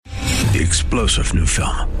The explosive new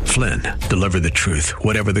film, Flynn, deliver the truth,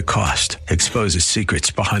 whatever the cost, exposes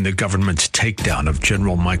secrets behind the government's takedown of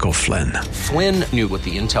General Michael Flynn. Flynn knew what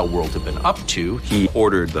the intel world had been up to. He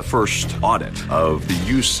ordered the first audit of the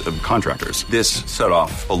use of contractors. This set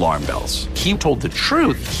off alarm bells. He told the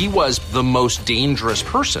truth. He was the most dangerous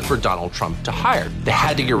person for Donald Trump to hire. They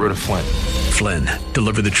had to get rid of Flynn. Flynn,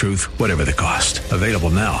 deliver the truth, whatever the cost. Available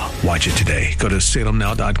now. Watch it today. Go to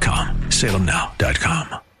salemnow.com.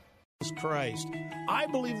 salemnow.com. Christ. I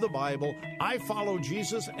believe the Bible, I follow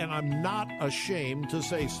Jesus, and I'm not ashamed to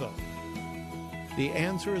say so. The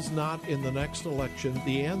answer is not in the next election.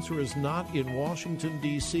 The answer is not in Washington,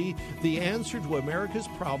 D.C. The answer to America's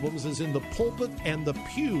problems is in the pulpit and the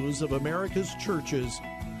pews of America's churches.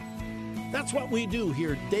 That's what we do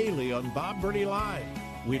here daily on Bob Burney Live.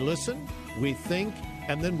 We listen, we think,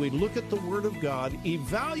 and then we look at the Word of God,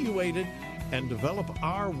 evaluate it, and develop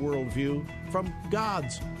our worldview from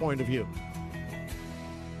God's point of view.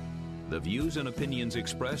 The views and opinions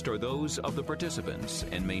expressed are those of the participants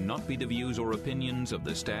and may not be the views or opinions of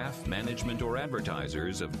the staff, management, or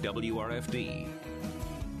advertisers of WRFD.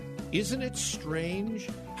 Isn't it strange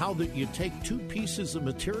how that you take two pieces of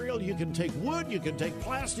material, you can take wood, you can take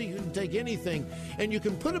plastic, you can take anything, and you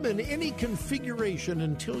can put them in any configuration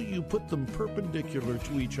until you put them perpendicular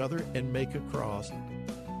to each other and make a cross.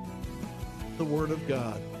 The Word of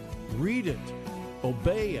God. Read it.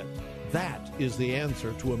 Obey it. That is the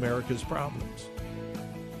answer to America's problems.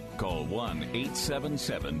 Call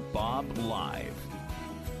 1-877-BOB-LIVE.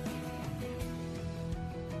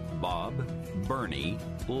 Bob Burney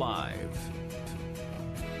Live.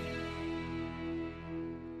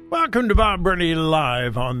 Welcome to Bob Burney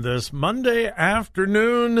Live on this Monday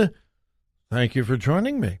afternoon. Thank you for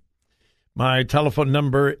joining me. My telephone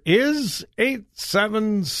number is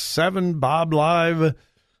 877-BOB-LIVE,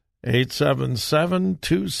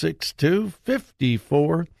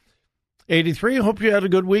 877-262-5483. Hope you had a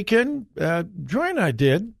good weekend. Joy and I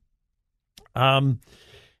did.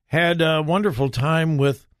 Had a wonderful time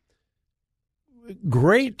with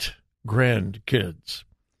great grandkids.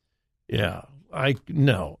 Yeah, I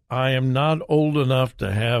am not old enough to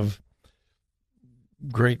have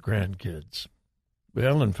great grandkids.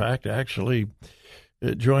 Well, in fact, actually,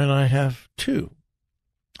 Joy and I have two.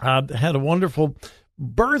 Had a wonderful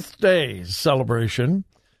birthday celebration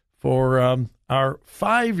for our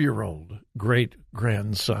 5-year-old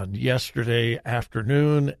great-grandson yesterday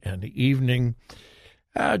afternoon and evening.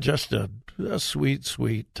 Just a sweet,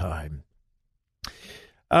 sweet time.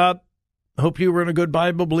 Hope you were in a good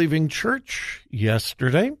Bible-believing church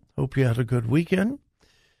yesterday. Hope you had a good weekend.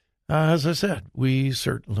 As I said, we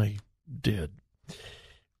certainly did.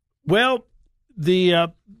 Well,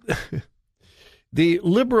 the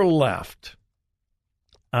liberal left,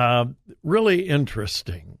 really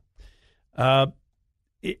interesting.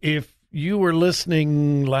 If you were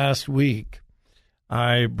listening last week,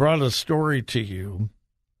 I brought a story to you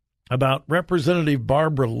about Representative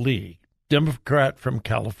Barbara Lee, Democrat from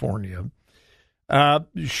California.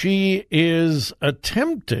 She is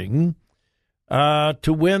attempting to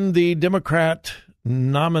win the Democrat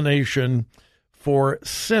nomination for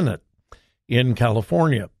Senate in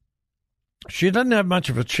California. She doesn't have much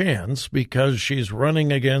of a chance because she's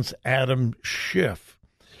running against Adam Schiff.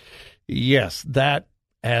 Yes, that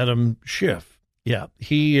Adam Schiff. Yeah,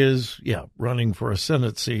 he is, running for a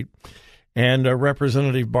Senate seat. And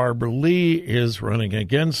Representative Barbara Lee is running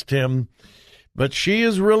against him. But she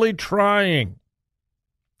is really trying.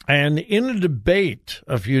 And in a debate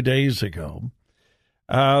a few days ago,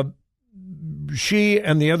 she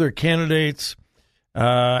and the other candidates,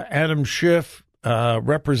 Adam Schiff,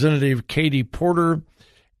 Representative Katie Porter,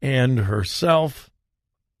 and herself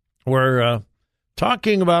were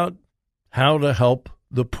talking about how to help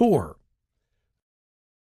the poor.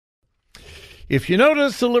 If you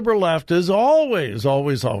notice, the liberal left is always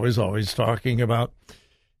talking about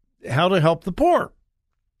how to help the poor.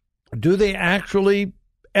 Do they actually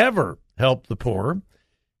ever help the poor?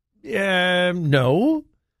 No.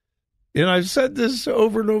 And I've said this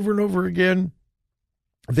over and over and over again.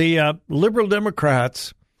 The liberal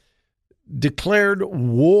Democrats declared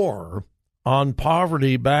war on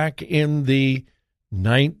poverty back in the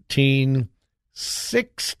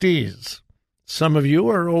 1960s. Some of you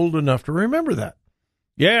are old enough to remember that.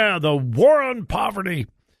 Yeah, the war on poverty.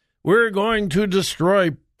 We're going to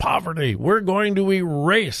destroy poverty. We're going to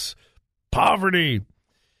erase poverty.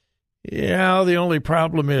 Yeah, the only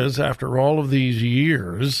problem is, after all of these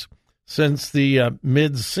years, since the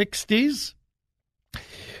mid-60s,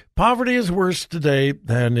 poverty is worse today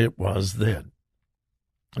than it was then.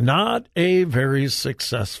 Not a very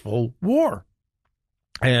successful war.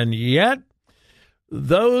 And yet,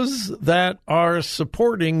 those that are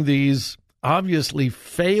supporting these obviously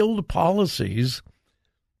failed policies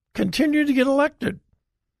continue to get elected.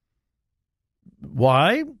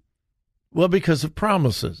 Why? Well, because of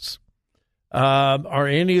promises. Are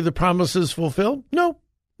any of the promises fulfilled? No,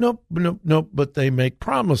 but they make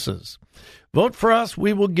promises. Vote for us,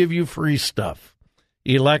 we will give you free stuff.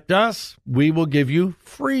 Elect us, we will give you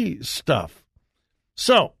free stuff.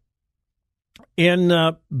 So, in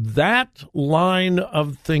that line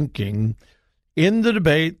of thinking, in the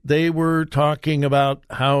debate, they were talking about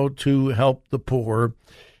how to help the poor.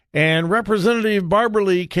 And Representative Barbara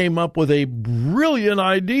Lee came up with a brilliant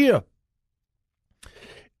idea.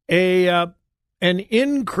 An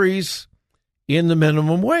increase in the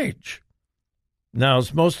minimum wage. Now,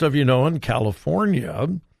 as most of you know, in California,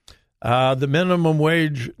 the minimum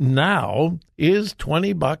wage now is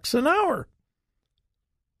 $20 an hour.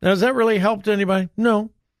 Now, has that really helped anybody? No.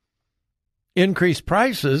 Increased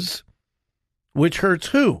prices, which hurts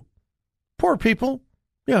who? Poor people.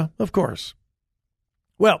 Yeah, of course.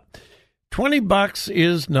 Well, $20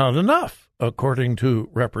 is not enough, according to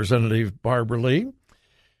Representative Barbara Lee.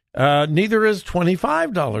 Neither is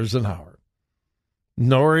 $25 an hour,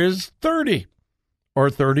 nor is $30 or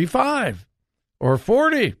 $35 or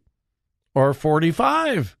 $40 or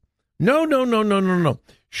 $45. No.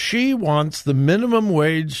 She wants the minimum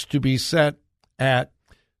wage to be set at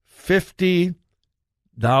 $50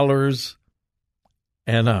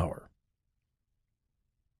 an hour.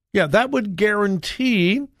 Yeah, that would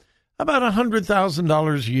guarantee about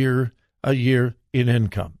 $100,000 a year in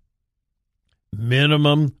income.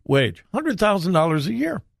 Minimum wage, $100,000 a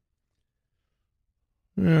year.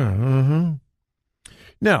 Yeah.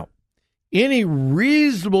 Now, any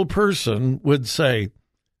reasonable person would say,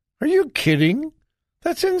 are you kidding?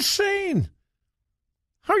 That's insane.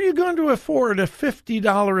 How are you going to afford a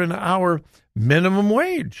 $50 an hour minimum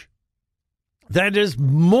wage? That is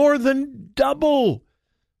more than double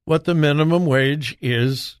what the minimum wage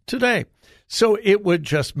is today. So it would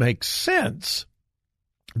just make sense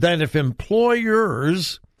that if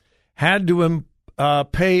employers had to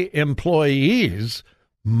pay employees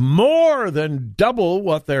more than double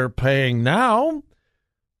what they're paying now,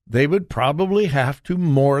 they would probably have to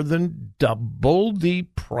more than double the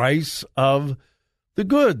price of the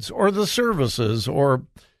goods or the services or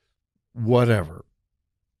whatever.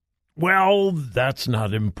 Well, that's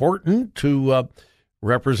not important to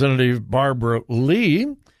Representative Barbara Lee.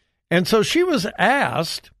 And so she was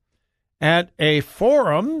asked at a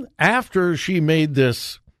forum after she made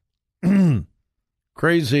this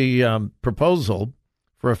crazy proposal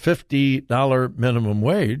for a $50 minimum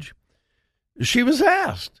wage. She was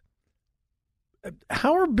asked,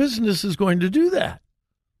 how are businesses going to do that?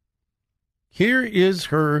 Here is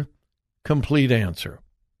her complete answer.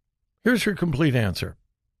 Here's her complete answer.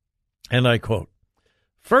 And I quote,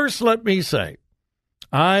 "First, let me say,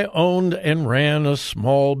 I owned and ran a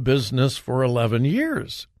small business for 11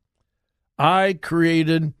 years. I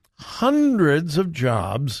created hundreds of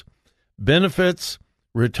jobs, benefits,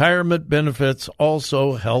 retirement benefits,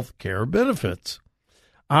 also health care benefits.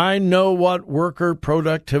 I know what worker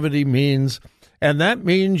productivity means, and that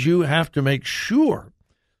means you have to make sure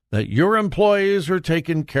that your employees are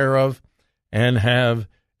taken care of and have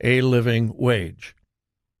a living wage."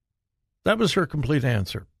 That was her complete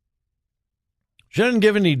answer. She didn't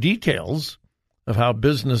give any details of how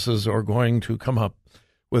businesses are going to come up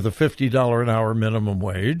with a $50 an hour minimum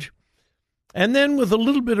wage. And then with a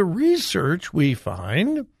little bit of research, we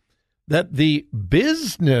find that the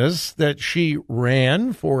business that she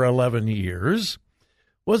ran for 11 years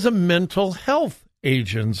was a mental health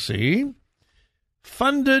agency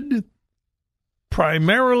funded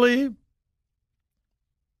primarily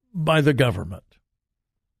by the government.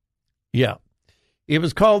 Yeah. It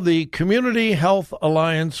was called the Community Health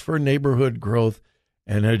Alliance for Neighborhood Growth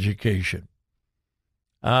and Education.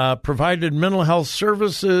 Provided mental health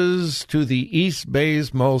services to the East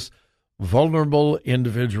Bay's most vulnerable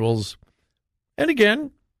individuals. And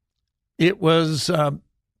again, it was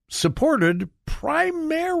supported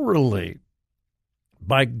primarily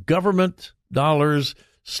by government dollars,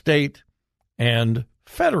 state and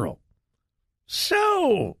federal.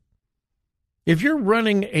 So, if you're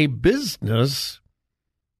running a business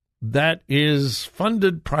that is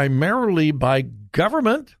funded primarily by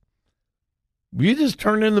government, you just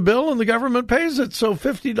turn in the bill and the government pays it. So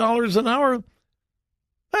 $50 an hour,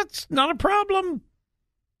 that's not a problem,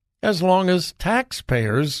 as long as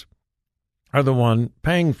taxpayers are the one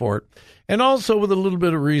paying for it. And also with a little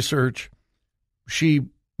bit of research, she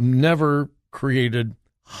never created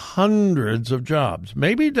hundreds of jobs,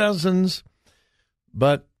 maybe dozens,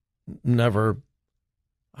 but never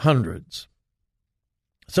hundreds.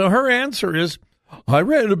 So her answer is, I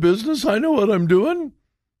ran a business. I know what I'm doing.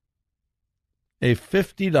 A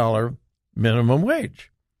 $50 minimum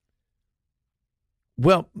wage.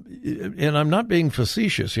 Well, and I'm not being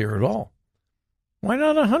facetious here at all. Why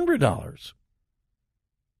not $100?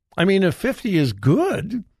 I mean, if 50 is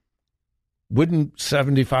good, wouldn't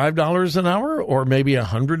 $75 an hour or maybe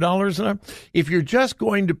 $100 an hour? If you're just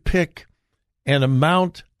going to pick an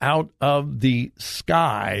amount out of the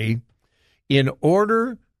sky in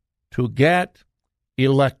order to get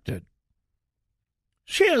elected,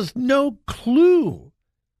 she has no clue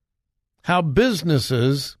how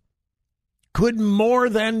businesses could more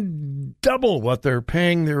than double what they're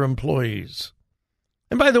paying their employees.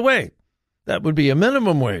 And by the way, that would be a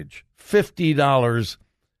minimum wage, $50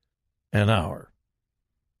 an hour.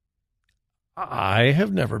 I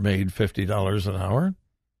have never made $50 an hour.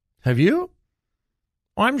 Have you?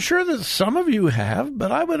 Well, I'm sure that some of you have,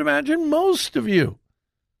 but I would imagine most of you.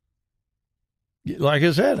 Like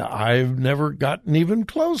I said, I've never gotten even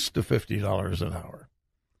close to $50 an hour.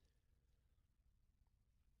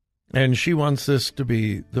 And she wants this to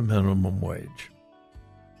be the minimum wage.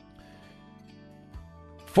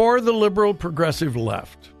 For the liberal progressive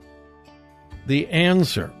left, the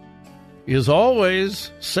answer is always,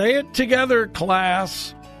 say it together,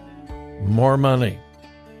 class, more money.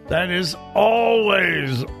 That is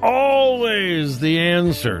always, always the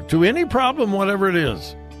answer to any problem, whatever it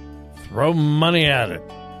is. Throw money at it.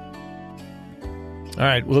 All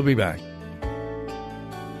right, we'll be back.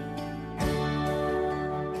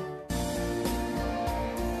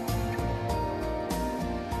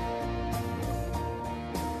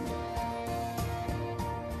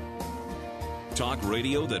 Talk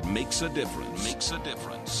radio that makes a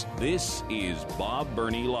difference. This is Bob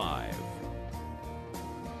Burney Live.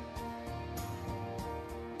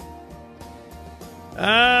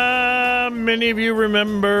 Many of you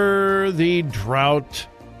remember the drought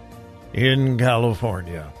in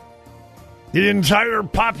California. The entire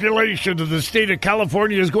population of the state of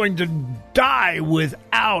California is going to die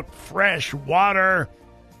without fresh water.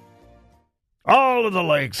 All of the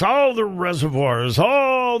lakes, all the reservoirs,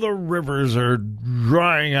 all the rivers are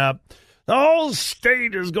drying up. The whole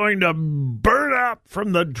state is going to burn up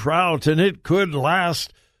from the drought, and it could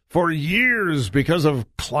last for years because of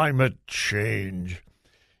climate change.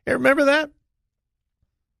 You remember that?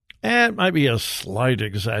 It might be a slight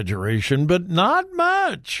exaggeration, but not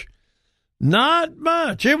much. Not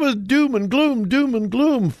much. It was doom and gloom, doom and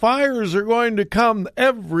gloom. Fires are going to come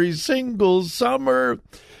every single summer.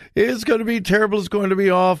 It's going to be terrible. It's going to be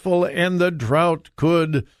awful. And the drought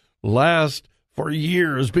could last for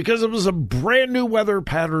years because it was a brand new weather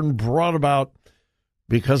pattern brought about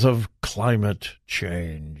because of climate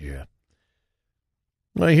change.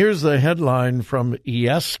 Well, here's the headline from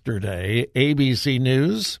yesterday, ABC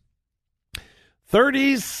News.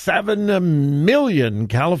 37 million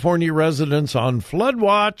California residents on flood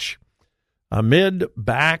watch amid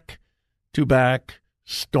back-to-back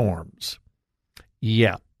storms.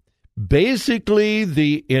 Yeah. Basically,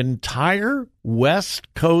 the entire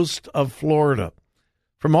west coast of Florida,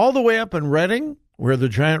 from all the way up in Redding, where the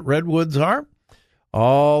giant redwoods are,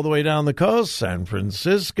 all the way down the coast, San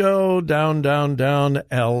Francisco, down,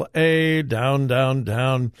 L.A.,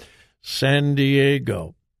 down, San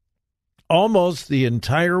Diego. Almost the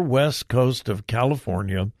entire west coast of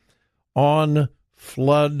California on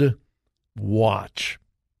flood watch.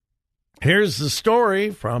 Here's the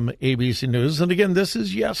story from ABC News. And again, this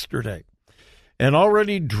is yesterday. An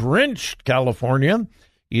already drenched California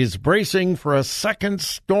is bracing for a second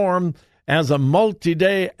storm as a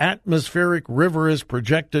multi-day atmospheric river is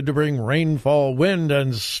projected to bring rainfall, wind,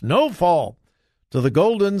 and snowfall to the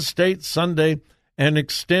Golden State Sunday and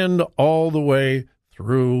extend all the way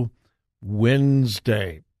through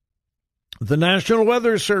Wednesday. The National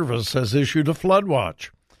Weather Service has issued a flood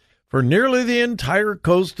watch for nearly the entire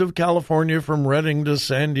coast of California from Redding to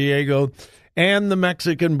San Diego and the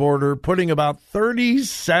Mexican border, putting about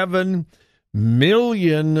 37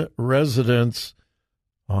 million residents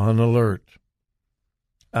on alert.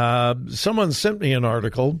 Someone sent me an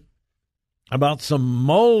article about some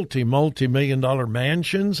multi-million-dollar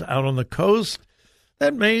mansions out on the coast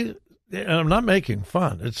that I'm not making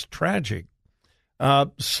fun, it's tragic,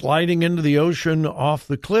 sliding into the ocean off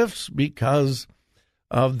the cliffs because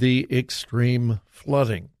of the extreme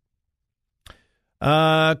flooding.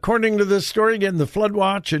 According to this story, again, the flood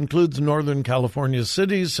watch includes Northern California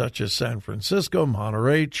cities such as San Francisco,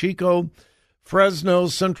 Monterey, Chico, Fresno,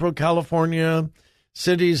 Central California,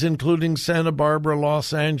 cities including Santa Barbara,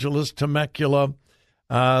 Los Angeles, Temecula,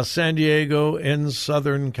 San Diego, and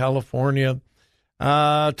Southern California.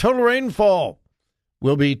 Total rainfall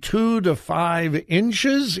will be 2 to 5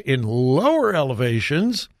 inches in lower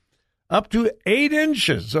elevations, up to 8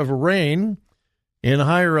 inches of rain in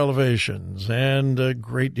higher elevations, and a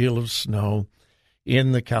great deal of snow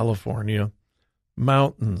in the California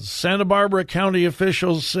mountains. Santa Barbara County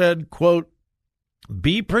officials said, quote,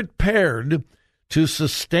 "Be prepared to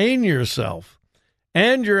sustain yourself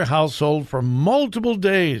and your household for multiple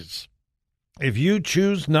days if you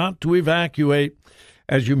choose not to evacuate,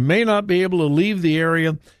 as you may not be able to leave the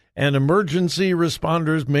area and emergency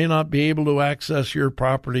responders may not be able to access your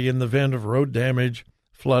property in the event of road damage,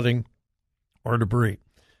 flooding, or debris."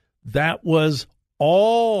 That was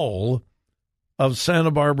all of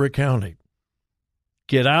Santa Barbara County.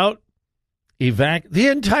 Get out, the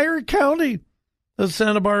entire county of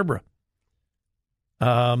Santa Barbara.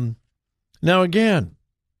 Now, again,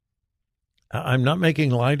 I'm not making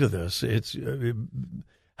light of this. It's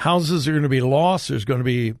houses are going to be lost. There's going to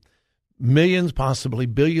be millions, possibly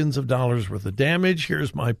billions of dollars worth of damage.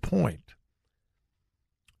 Here's my point.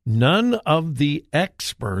 None of the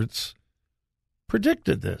experts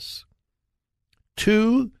predicted this.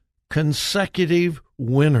 2 consecutive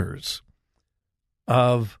winners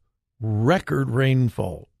of record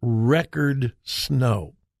rainfall, record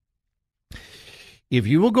snow. If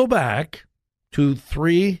you will go back to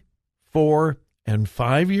 3, 4, and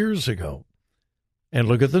 5 years ago and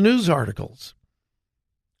look at the news articles,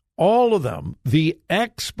 all of them, the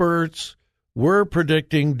experts were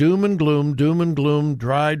predicting doom and gloom,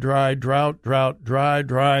 dry, drought,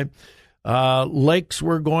 dry. Lakes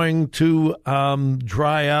were going to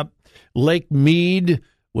dry up. Lake Mead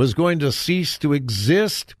was going to cease to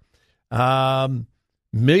exist.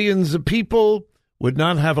 Millions of people would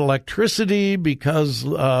not have electricity because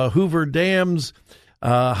Hoover Dam's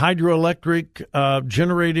hydroelectric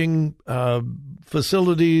generating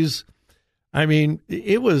facilities. I mean,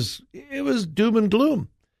 it was doom and gloom.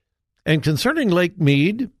 And concerning Lake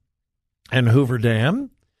Mead and Hoover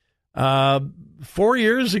Dam, 4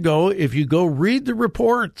 years ago, if you go read the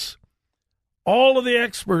reports, all of the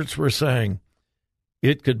experts were saying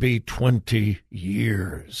it could be 20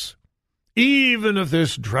 years. Even if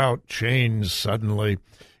this drought changed suddenly,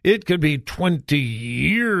 it could be 20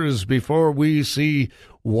 years before we see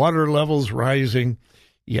water levels rising.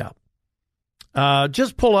 Yeah.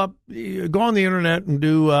 Just pull up, go on the internet and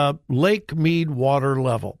do Lake Mead water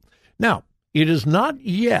level. Now, it is not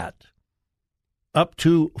yet up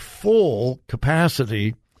to full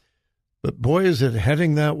capacity, but boy, is it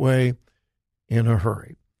heading that way in a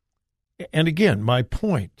hurry. And again, my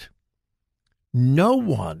point, no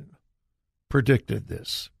one predicted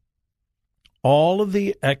this. All of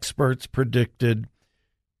the experts predicted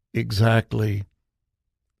exactly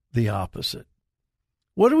the opposite.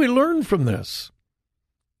 What do we learn from this?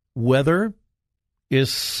 Weather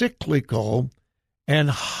is cyclical and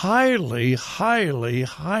highly, highly,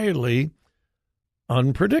 highly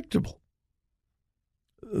unpredictable.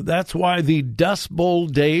 That's why the Dust Bowl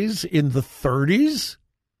days in the 30s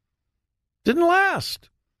didn't last.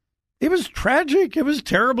 It was tragic. It was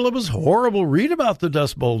terrible. It was horrible. Read about the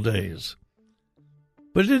Dust Bowl days.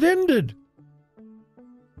 But it ended.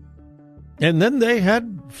 And then they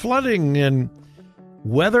had flooding, and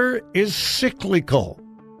weather is cyclical.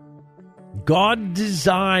 God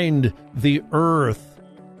designed the earth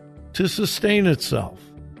to sustain itself.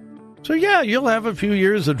 So, yeah, you'll have a few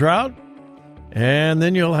years of drought, and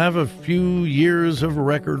then you'll have a few years of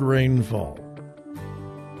record rainfall.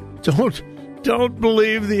 Don't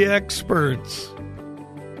believe the experts.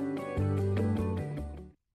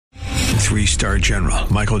 3-star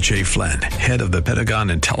General Michael J. Flynn, head of the Pentagon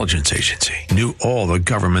Intelligence Agency, knew all the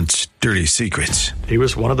government's dirty secrets. He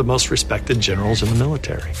was one of the most respected generals in the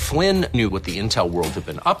military. Flynn knew what the intel world had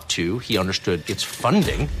been up to. He understood its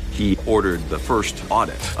funding. He ordered the first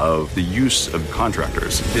audit of the use of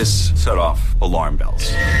contractors. This set off alarm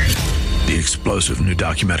bells. The explosive new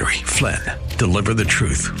documentary, Flynn, Deliver the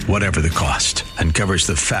Truth, Whatever the Cost, uncovers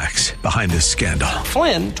the facts behind this scandal.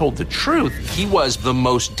 Flynn told the truth. He was the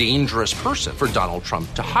most dangerous person for Donald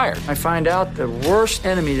Trump to hire. I find out the worst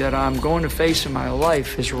enemy that I'm going to face in my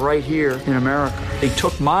life is right here in America. They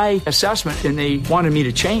took my assessment and they wanted me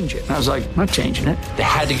to change it. And I was like, I'm not changing it. They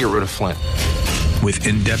had to get rid of Flynn. With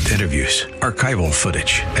in-depth interviews, archival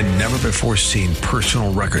footage, and never-before-seen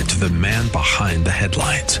personal records of the man behind the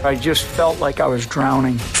headlines. I just felt like I was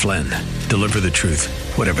drowning. Flynn, Deliver the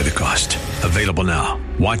Truth, Whatever the Cost. Available now.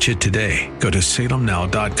 Watch it today. Go to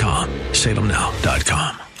salemnow.com.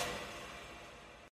 salemnow.com.